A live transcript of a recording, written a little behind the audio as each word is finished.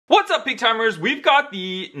What's up, Peak Timers? We've got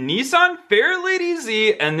the Nissan FAIRLADY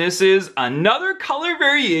Z, and this is another color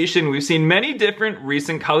variation. We've seen many different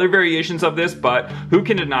recent color variations of this, but who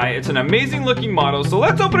can deny it's an amazing looking model. So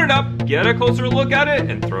let's open it up, get a closer look at it,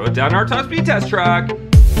 and throw it down our top speed test track.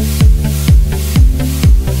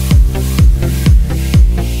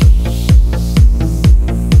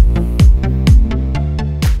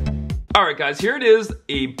 Alright guys, here it is,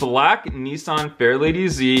 a black Nissan FAIRLADY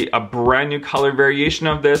Z, a brand new color variation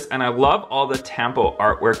of this, and I love all the Tampo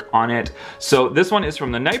artwork on it. So this one is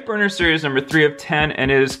from the Nightburner series number 3 of 10,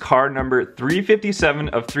 and it is car number 357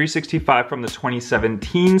 of 365 from the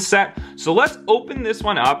 2017 set. So let's open this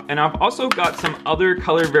one up, and I've also got some other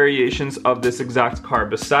color variations of this exact car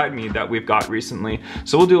beside me that we've got recently.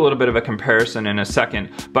 So we'll do a little bit of a comparison in a second.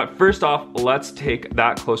 But first off, let's take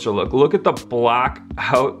that closer look. Look at the black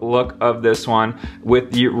out look of this one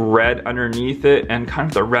with the red underneath it and kind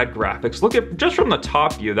of the red graphics. Look at just from the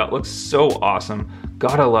top view, that looks so awesome.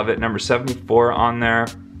 Gotta love it. Number 74 on there.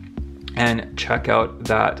 And check out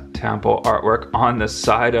that Tampo artwork on the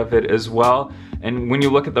side of it as well. And when you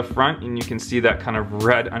look at the front and you can see that kind of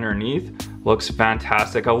red underneath, looks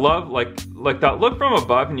fantastic. I love like that look from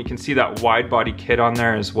above, and you can see that wide body kit on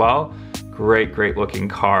there as well. Great looking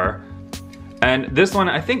car. And this one,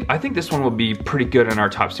 I think this one will be pretty good in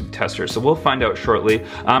our top speed tester, so we'll find out shortly.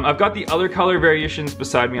 I've got the other color variations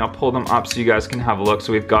beside me. I'll pull them up so you guys can have a look.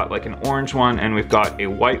 So we've got like an orange one, and we've got a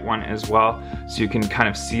white one as well, so you can kind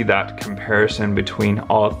of see that comparison between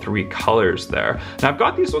all three colors there. And I've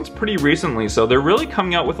got these ones pretty recently, so they're really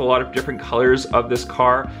coming out with a lot of different colors of this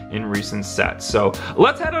car in recent sets. So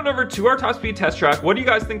let's head on over to our top speed test track. What do you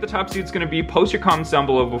guys think the top speed is going to be? Post your comments down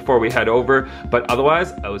below before we head over, but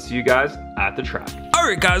otherwise I will see you guys at the track.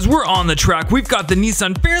 Alright guys, we're on the track. We've got the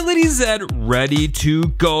Nissan FAIRLADY Z ready to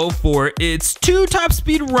go for its 2 top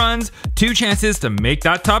speed runs, 2 chances to make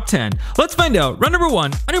that top 10. Let's find out. Run number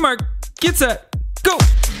 1, on your mark, get set, go!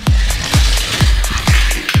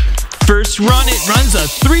 First run, it runs a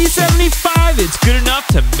 375. It's good enough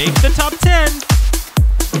to make the top 10.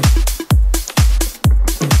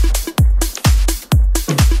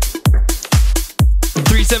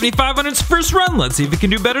 .375 on its first run. Let's see if it can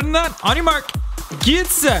do better than that. On your mark, get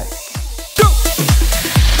set, go!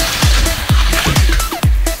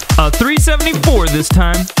 A 374 this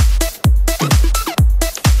time.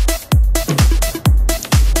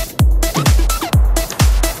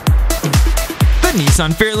 The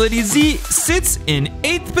Nissan FAIRLADY Z sits in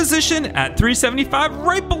 8th position at 375,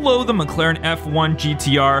 right below the McLaren F1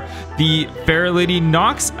 GTR. The FAIRLADY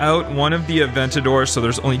knocks out one of the Aventadors, so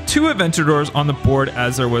there's only 2 Aventadors on the board,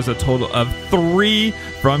 as there was a total of 3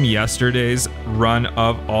 from yesterday's run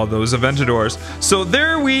of all those Aventadors. So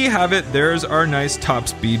there we have it. There's our nice top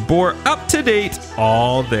speed bore, up to date,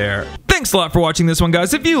 all there. Thanks a lot for watching this one,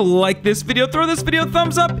 guys. If you like this video, throw this video a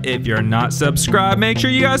thumbs up. If you're not subscribed, make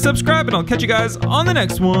sure you guys subscribe, and I'll catch you guys on the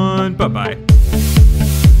next one. Bye-bye.